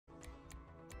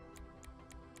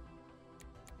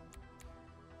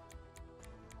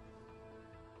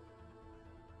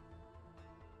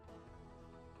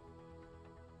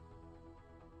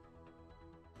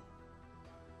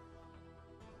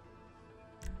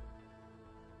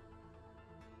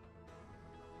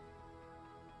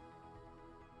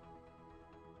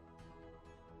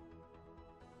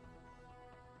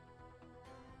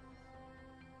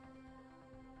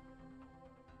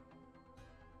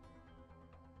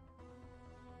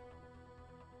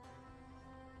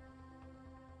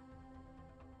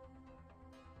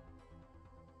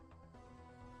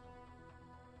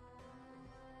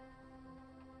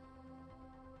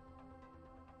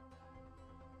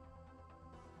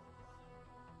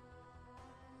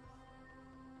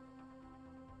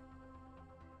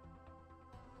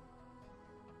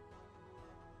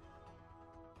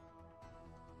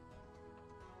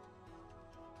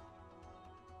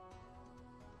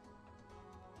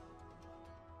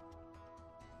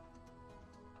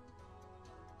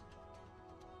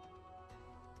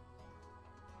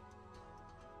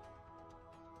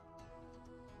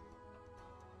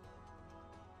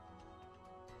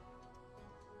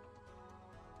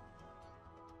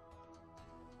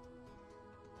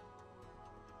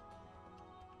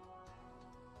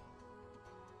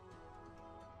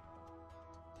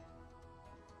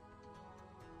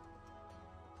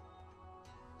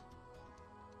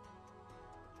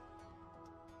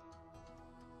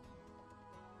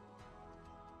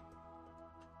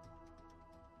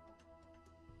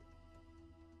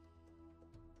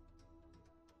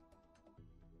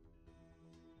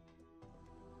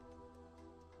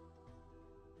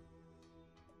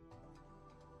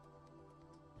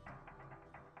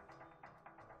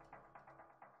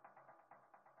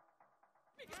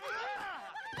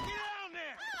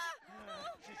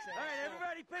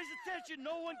Everybody's attention,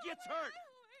 no one gets hurt.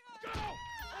 Go!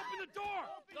 Open the door!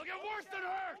 They'll get worse than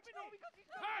hurt!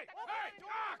 Hey! Hey!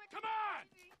 Ah! Come on!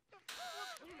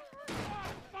 Oh,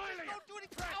 finally! Don't do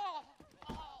anything!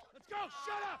 Let's go!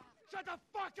 Shut up! Shut the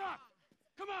fuck up!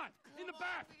 Come on! In the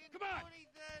back! Come on!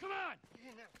 Come on!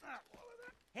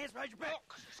 Hands behind your back. Oh,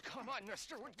 come on,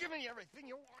 mister. We're giving you everything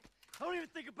you want. Don't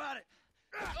even think about it.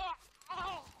 I'll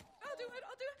do it.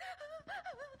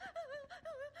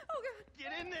 Oh, God.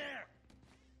 Get in there.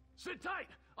 Sit tight!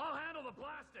 I'll handle the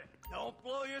blasting! Don't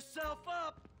blow yourself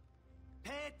up.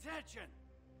 Pay attention.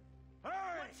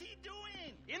 Hurry. What's he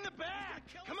doing? In the back.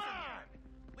 Come on.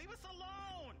 Leave us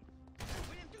alone.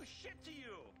 We didn't do shit to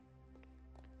you.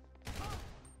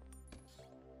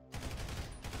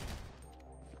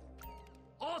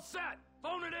 All set!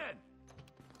 Phone it in!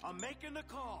 I'm making the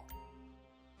call.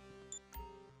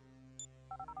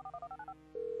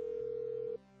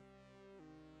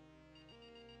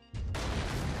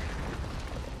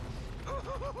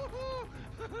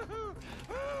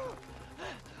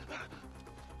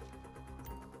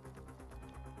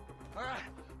 All right,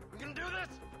 we gonna do this?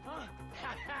 Huh?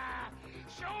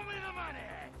 Show me the money!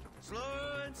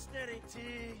 Slow and steady, T.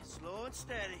 Slow and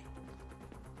steady.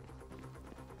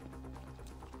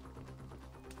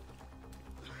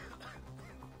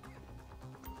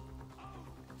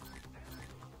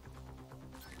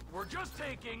 We're just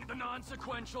taking the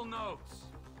non-sequential notes.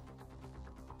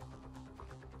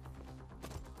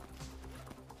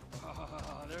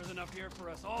 There's enough here for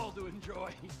us all to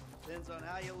enjoy. Depends on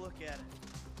how you look at it.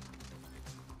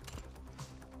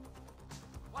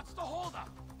 What's the holdup?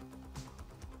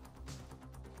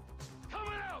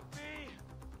 Coming out, B!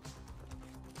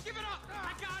 Give it up!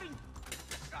 I got him!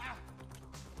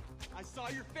 I saw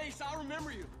your face. I'll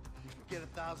remember you. You can get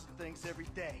 1,000 things every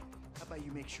day. How about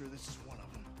you make sure this is one of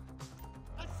them?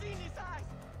 I've seen his eyes.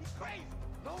 He's crazy.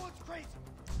 No one's crazy,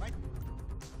 right?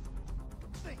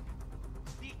 Think.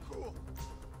 Be cool.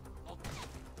 Oh,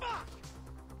 Fuck!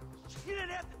 You didn't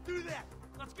have to do that.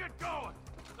 let's get going!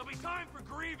 There'll be time for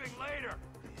grieving later!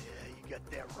 Yeah, you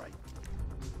got that right.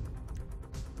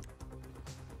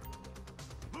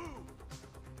 Move!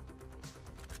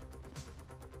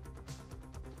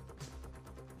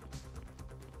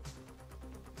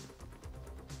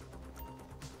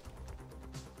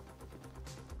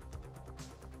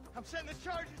 I'm setting the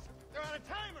charges. They're on a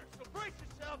timer, so brace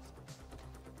yourselves.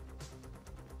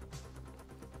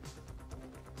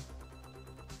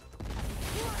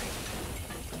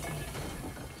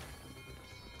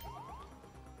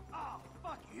 Oh,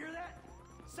 fuck, you hear that?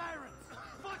 Sirens.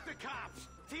 Fuck the cops.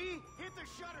 T, hit the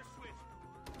shutter switch.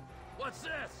 What's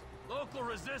this? Local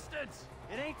resistance?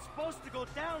 It ain't supposed to go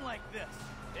down like this.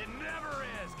 It never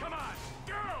is! Come on,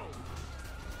 go!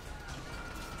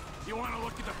 You want to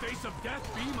look at the face of death?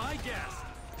 Be my guest!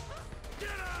 Get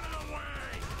out of the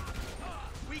way!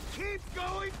 We keep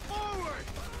going forward!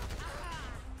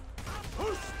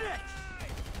 Who snitched?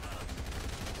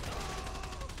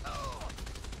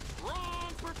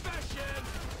 Wrong profession!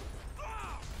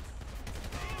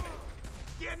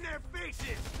 Get in their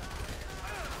faces!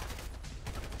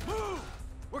 Move!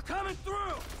 We're coming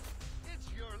through! It's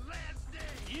your last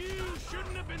day. You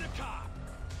shouldn't have been a cop!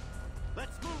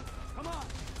 Let's move! Come on!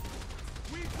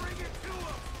 We bring it to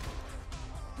them.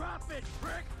 Drop it,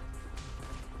 prick!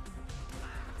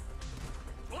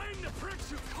 Blame the pricks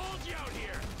who called you out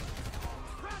here!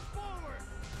 Press forward!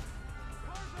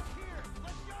 Cars up here!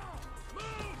 Let's go!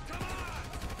 Move! Come on!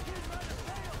 Kid, let us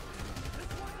fail!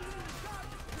 This wasn't in the job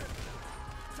description!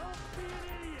 Don't be an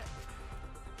idiot!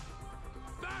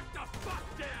 Back the fuck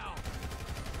down!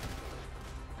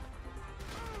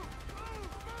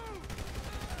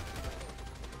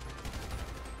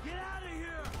 Get out of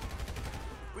here!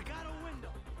 We got a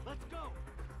window. Let's go!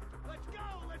 Let's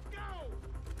go. Let's go.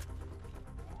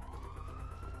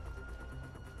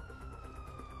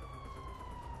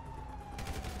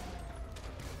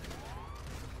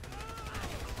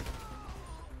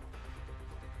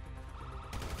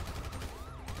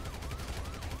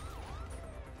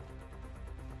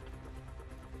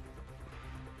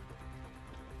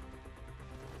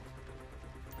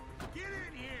 Get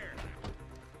in here!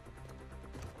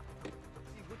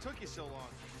 What took you so long?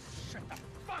 Shut the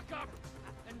fuck up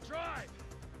and drive!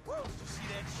 Woo! Did you see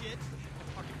that shit? I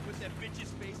fucking put that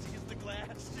bitch's face against the glass.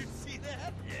 Did you see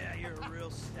that? Yeah, you're a real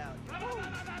stout. Fuck!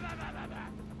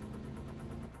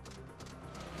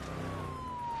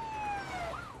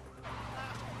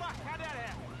 How'd that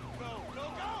happen? Go! Go!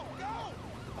 Go!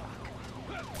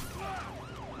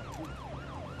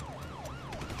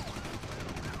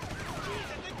 Jeez,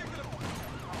 I think they're gonna...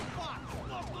 Oh, fuck!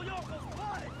 Loco Yoko's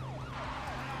spotted!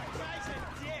 Guy's a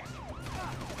dick!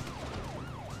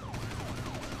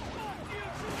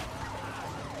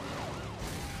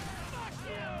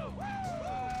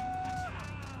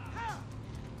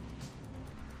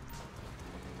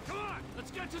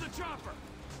 to the chopper!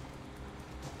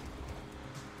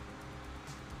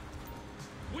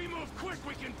 We move quick,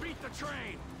 we can beat the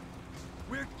train!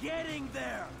 We're getting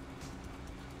there!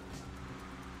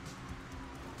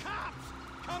 Cops!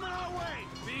 Coming our way!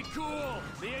 Be cool!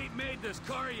 They ain't made this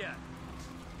car yet!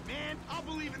 Man, I'll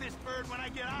believe in this bird when I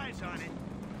get eyes on it.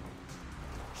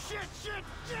 Shit, shit,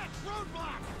 shit!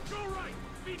 Roadblock! Go right!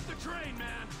 Beat the train,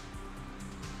 man!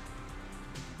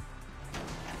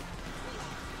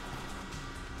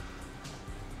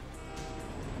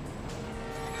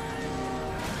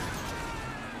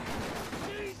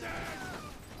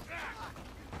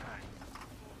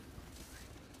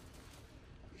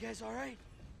 You guys all right?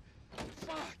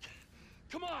 Fuck!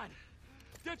 Come on!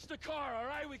 Ditch the car, all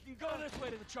right? We can go this way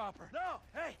to the chopper. No!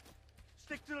 Hey!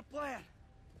 Stick to the plan!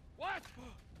 What?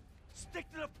 Stick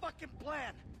to the fucking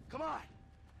plan! Come on!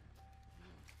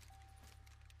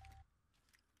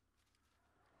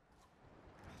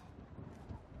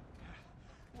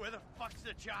 Where the fuck's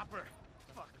the chopper?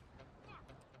 Fuck.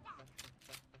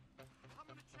 I'm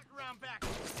gonna check around back.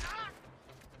 Ah!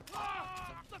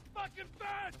 Oh, the fucking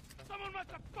fence! Someone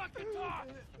must have fucking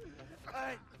talked!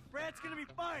 Alright, Brad's gonna be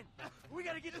fine! We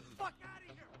gotta get the fuck out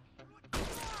of here! Ah,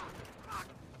 fuck!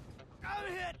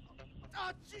 I'm hit!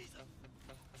 Oh, Jesus!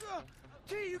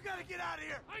 T, you gotta get out of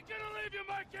here! I'm gonna leave you,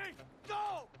 Mikey!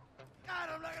 Go! God,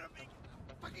 I'm not gonna be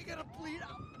fucking gonna bleed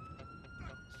out!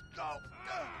 Go!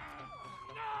 No!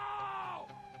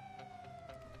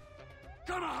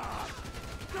 Come on!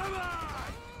 Come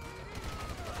on!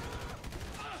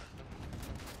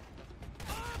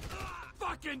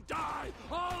 Fucking die!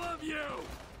 All of you!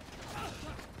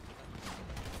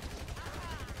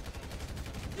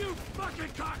 You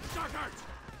fucking cocksuckers!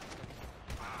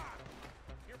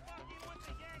 You're fucking with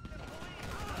the gangster police!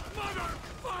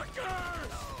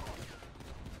 Motherfuckers!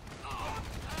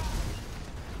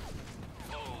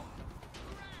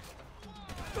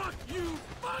 Fuck you!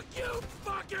 Fuck you!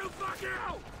 Fuck you! Fuck you!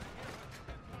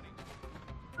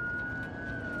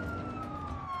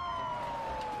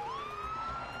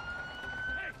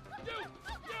 Hey! You!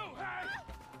 You! Hey!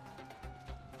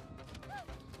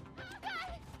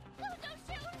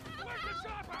 Where's the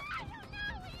chopper?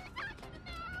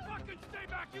 Fucking stay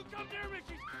back! You come near me!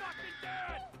 She's fucking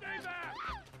dead! Stay back!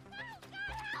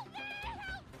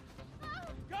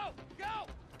 Go! Go!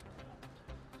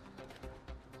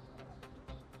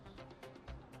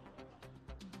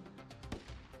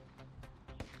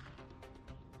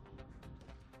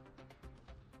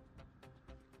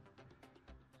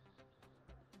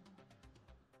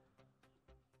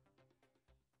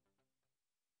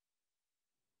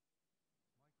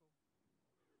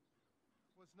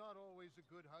 Was not always a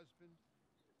good husband,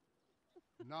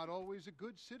 not always a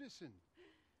good citizen.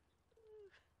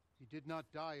 He did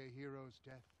not die a hero's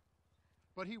death,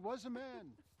 but he was a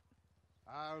man.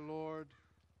 Our Lord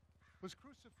was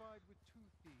crucified with two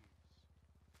thieves.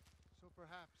 So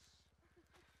perhaps we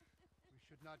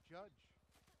should not judge.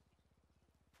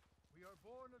 We are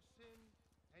born of sin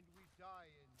and we die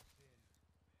in sin.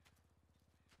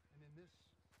 And in this,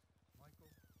 Michael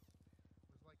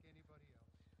was like anybody else.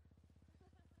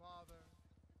 Father,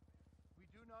 we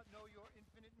do not know your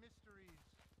infinite mysteries,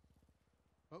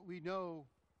 but we know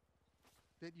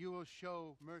that you will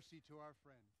show mercy to our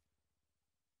friend.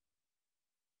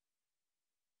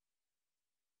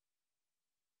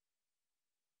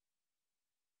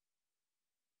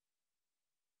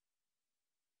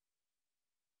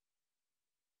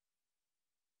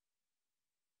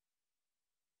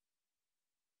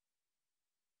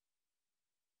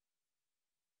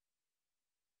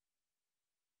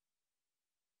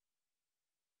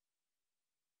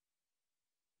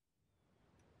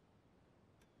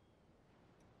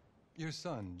 Your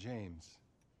son, James.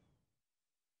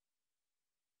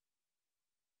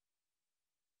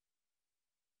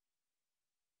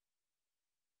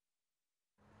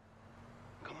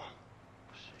 Come on.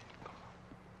 Shit, come on.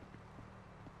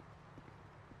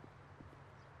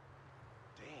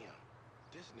 Damn,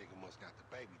 this nigga must got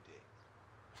the baby dick.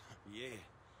 Yeah,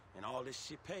 and all this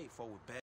shit paid for with bad